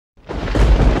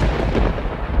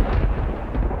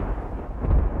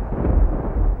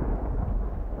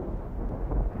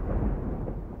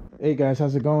Hey guys,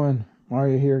 how's it going?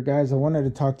 Mario here, guys. I wanted to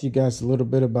talk to you guys a little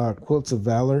bit about Quilts of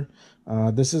Valor.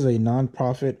 This is a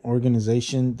nonprofit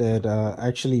organization that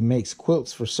actually makes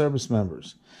quilts for service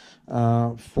members.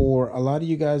 For a lot of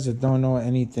you guys that don't know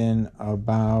anything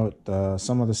about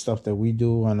some of the stuff that we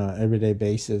do on an everyday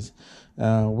basis,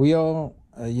 we all,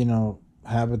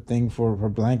 have a thing for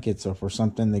blankets or for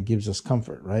something that gives us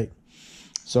comfort, right?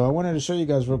 So I wanted to show you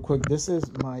guys real quick. This is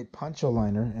my poncho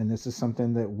liner, and this is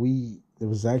something that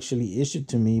was actually issued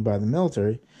to me by the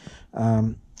military.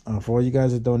 For all you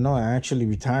guys that don't know, I actually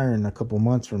retire in a couple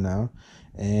months from now,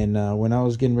 and when I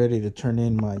was getting ready to turn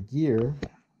in my gear,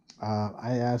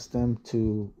 I asked them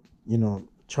to,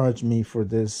 charge me for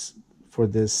this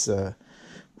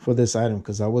item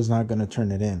because I was not going to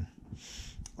turn it in.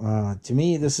 To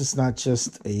me, this is not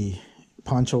just a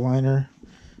poncho liner.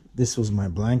 This was my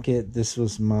blanket. This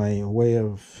was my way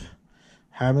of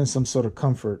having some sort of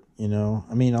comfort,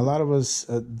 I mean, a lot of us,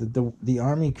 the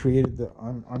Army created the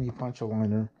Army poncho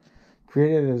liner,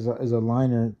 created it as a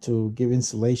liner to give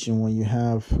insulation when you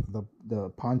have the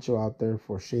poncho out there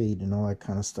for shade and all that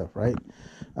kind of stuff, right?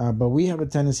 But we have a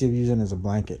tendency of using it as a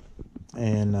blanket,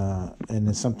 and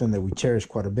it's something that we cherish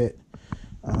quite a bit.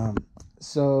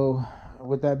 So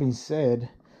with that being said,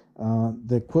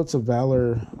 the Quilts of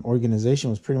Valor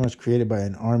organization was pretty much created by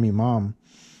an Army mom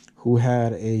who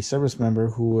had a service member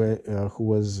who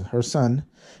was her son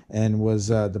and was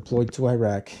deployed to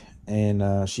Iraq,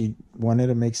 and she wanted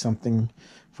to make something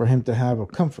for him to have a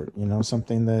comfort,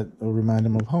 something that will remind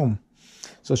him of home.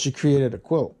 So she created a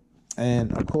quilt,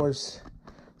 and of course,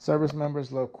 service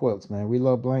members love quilts, man. We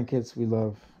love blankets, we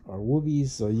love our woobies,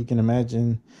 so you can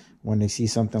imagine when they see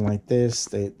something like this,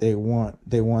 they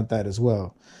want that as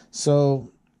well.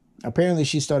 So apparently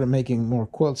she started making more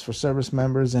quilts for service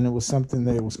members, and it was something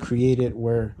that was created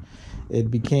where it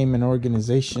became an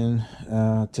organization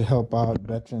to help out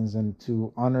veterans and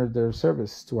to honor their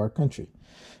service to our country.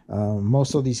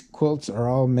 Most of these quilts are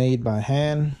all made by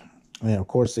hand, and of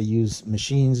course they use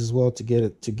machines as well to get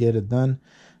it done.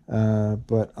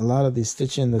 But a lot of the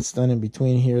stitching that's done in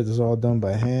between here is all done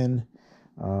by hand.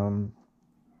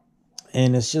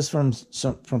 And it's just from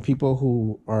people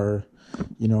who are,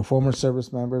 former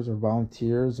service members or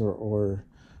volunteers or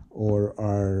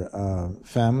are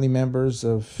family members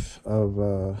of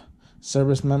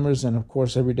service members, and of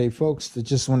course everyday folks that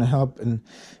just want to help and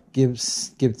give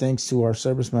thanks to our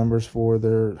service members for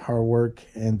their hard work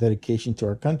and dedication to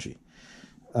our country.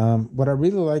 What I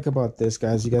really like about this,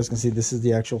 guys, you guys can see this is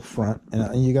the actual front,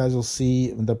 and you guys will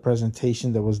see the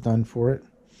presentation that was done for it.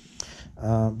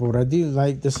 But what I do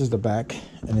like, this is the back,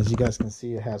 and as you guys can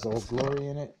see, it has Old Glory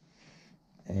in it,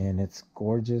 and it's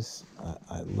gorgeous.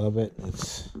 I love it.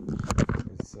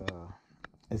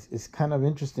 It's kind of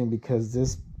interesting because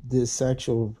this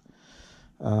actual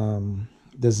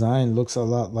design looks a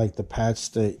lot like the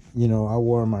patch that I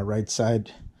wore on my right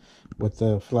side with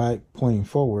the flag pointing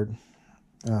forward.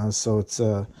 So it's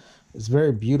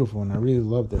very beautiful, and I really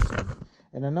love this one.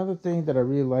 And another thing that I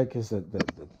really like is the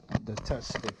touch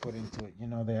they put into it.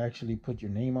 They actually put your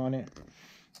name on it,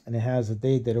 and it has a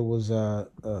date that it was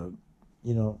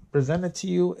presented to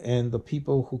you and the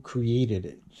people who created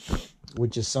it,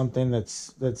 which is something that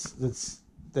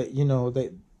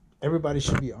everybody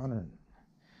should be honored,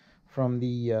 from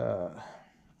the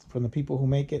people who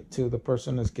make it to the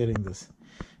person that's getting this.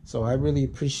 So I really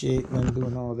appreciate them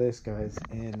doing all this, guys,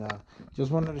 and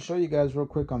just wanted to show you guys real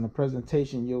quick on the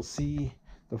presentation. You'll see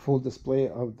the full display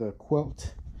of the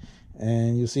quilt,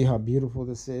 and you'll see how beautiful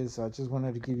this is. So I just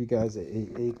wanted to give you guys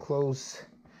a close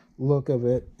look of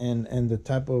it, and the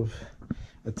type of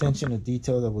attention to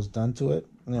detail that was done to it.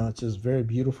 It's just very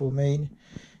beautiful made,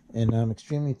 and I'm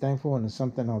extremely thankful, and it's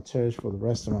something I'll cherish for the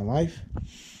rest of my life.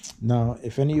 Now,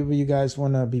 if any of you guys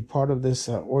want to be part of this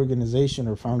organization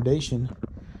or foundation,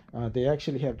 they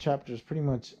actually have chapters pretty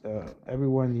much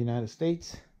everywhere in the United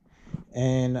States.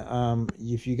 And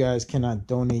if you guys cannot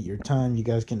donate your time, you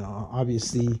guys can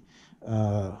obviously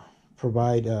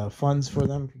provide funds for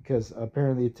them, because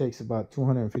apparently it takes about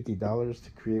 $250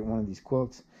 to create one of these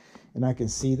quilts. And I can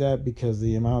see that because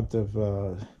the amount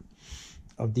of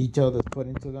detail that's put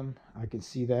into them, I can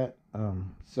see that.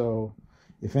 So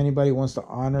if anybody wants to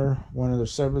honor one of their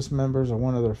service members or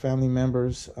one of their family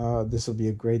members, this will be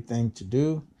a great thing to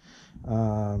do.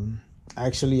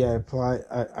 Actually, I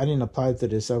didn't apply to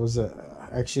this. I was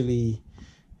actually,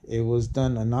 it was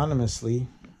done anonymously,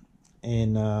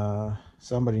 and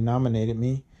somebody nominated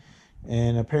me.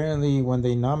 And apparently, when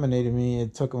they nominated me,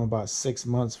 it took them about 6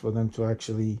 months for them to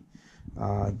actually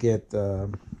get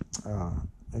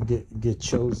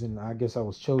chosen. I guess I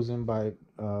was chosen by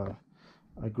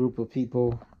a group of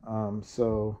people.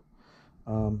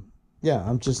 yeah,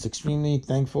 I'm just extremely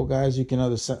thankful, guys. You can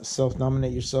either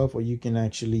self-nominate yourself, or you can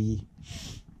actually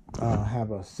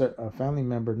have a family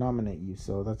member nominate you.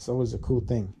 So that's always a cool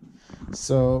thing.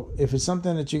 So if it's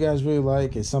something that you guys really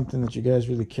like, it's something that you guys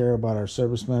really care about our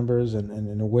service members, and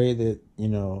in a way that, you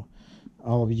know,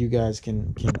 all of you guys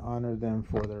can honor them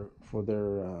for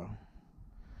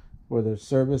their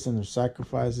service and their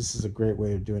sacrifice, this is a great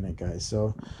way of doing it, guys.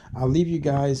 So I'll leave you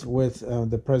guys with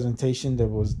the presentation that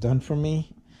was done for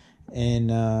me, and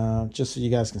just so you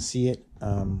guys can see it,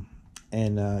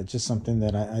 and just something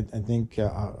that I think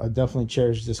I'll definitely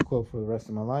cherish this quilt for the rest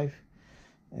of my life,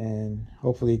 and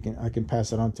hopefully I can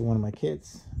pass it on to one of my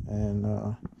kids.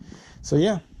 And so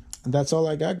yeah, that's all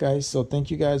I got, guys. So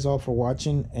thank you guys all for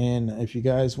watching, and if you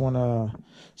guys want to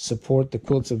support the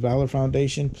Quilts of Valor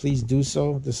Foundation, please do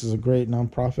so. This is a great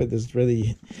nonprofit that's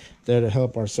really there to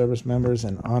help our service members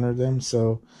and honor them.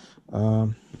 So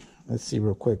let's see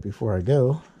real quick before I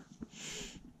go.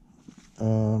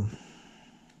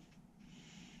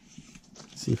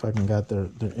 See if I can get their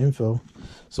info.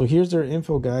 So here's their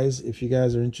info, guys. If you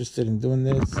guys are interested in doing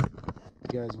this,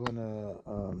 you guys want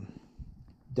to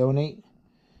donate,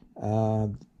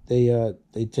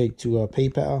 they take to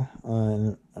PayPal,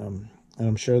 and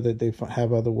I'm sure that they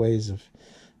have other ways of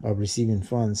receiving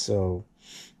funds. So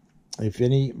if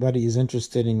anybody is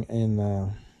interested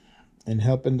in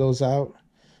helping those out,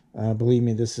 believe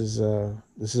me, this is a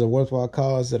worthwhile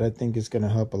cause that I think is going to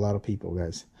help a lot of people,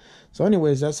 guys. So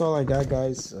anyways, that's all I got,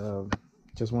 guys.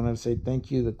 Just wanted to say thank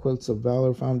you, the Quilts of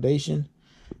Valor Foundation,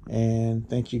 and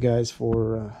thank you guys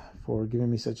for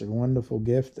giving me such a wonderful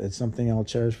gift. It's something I'll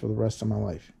cherish for the rest of my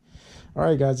life. All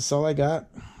right, guys, that's all I got.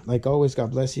 Like always,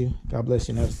 God bless you. God bless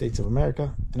the United States of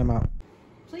America, and I'm out.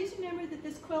 Please remember that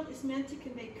this quilt is meant to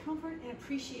convey comfort and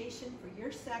appreciation for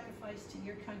your sacrifice to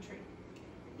your country.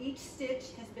 Each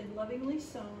stitch has been lovingly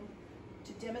sewn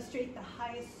to demonstrate the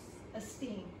highest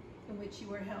esteem in which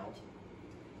you are held.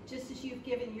 Just as you've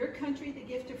given your country the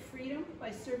gift of freedom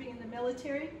by serving in the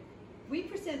military, we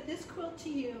present this quilt to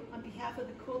you on behalf of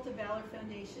the Quilt of Valor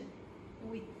Foundation,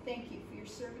 and we thank you for your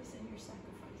service and your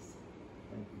sacrifice.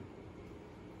 Thank you.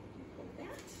 Hold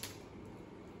that.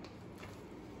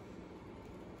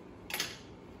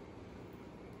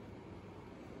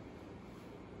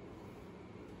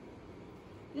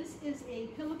 This is a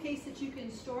pillowcase that you can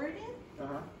store it in,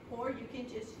 or you can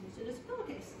just use it as a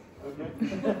pillowcase. Okay.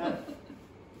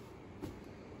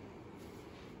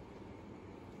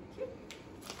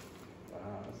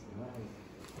 Wow, that's nice.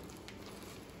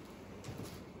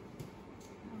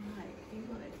 All right, you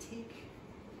want to take,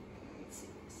 let's see,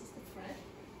 this is the front,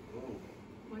 Ooh.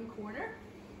 1/4.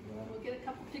 Yeah. We'll get a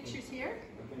couple pictures here.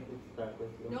 I think it's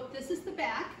backwards. Nope, this is the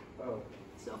back. Oh.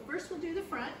 So first we'll do the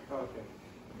front. Oh, okay.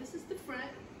 This is the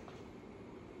front.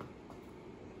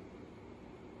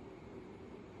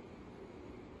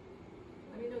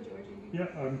 Let me know, George. Yeah,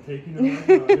 I'm taking them right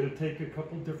now. I'm going to take a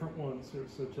couple different ones here,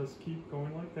 so just keep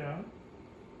going like that.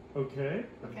 Okay,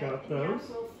 I've got and now those.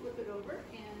 we'll flip it over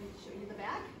and show you the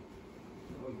back.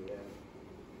 Oh yeah.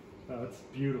 That's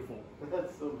beautiful.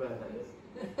 That's so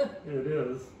badass. It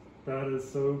is. That is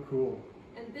so cool.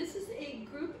 And this is a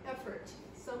group effort.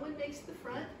 Someone makes the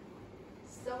front,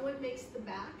 someone makes the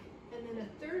back, and then a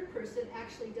third person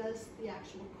actually does the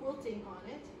actual quilting on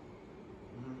it.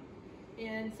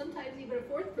 And sometimes even a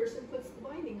fourth person puts the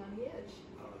binding on the edge.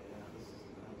 Oh yeah, this is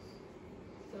nice.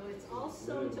 So it's all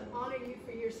sewn to honor you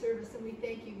for your service, and we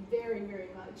thank you very, very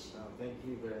much. Oh, thank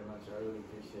you very much. I really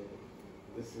appreciate it.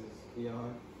 This is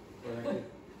beyond what I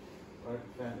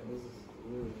could fathom. This is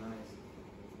really nice.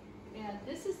 And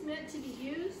this is meant to be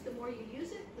used. The more you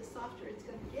use it, the softer it's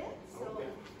going to get. So Okay.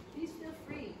 please feel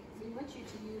free. We want you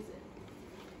to use it.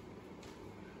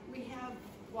 We have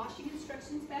washing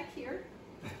instructions back here.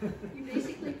 You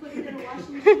basically put it in a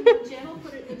washing machine on gentle,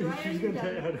 put it in the dryer, and you're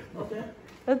done. Okay.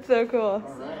 That's so cool. All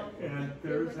So right. And we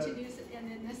there's want you that. to use it. And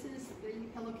then this is the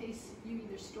pillowcase. You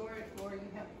either store it or you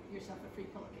have yourself a free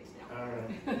pillowcase now. All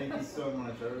right. Thank you so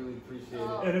much. I really appreciate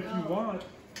Oh. it. And if you want,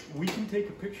 we can take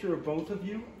a picture of both of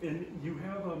you. And you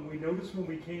have, we noticed when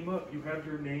we came up, you have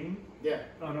your name Yeah.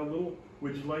 on a little,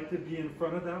 would you like to be in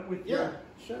front of that with you? Yeah.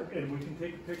 Sure. And we can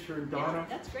take a picture, and Yeah, Donna,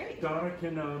 that's great. Donna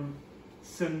can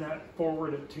send that,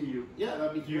 forward it to you. Yeah,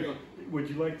 that'd be great. Would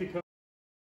you like to come?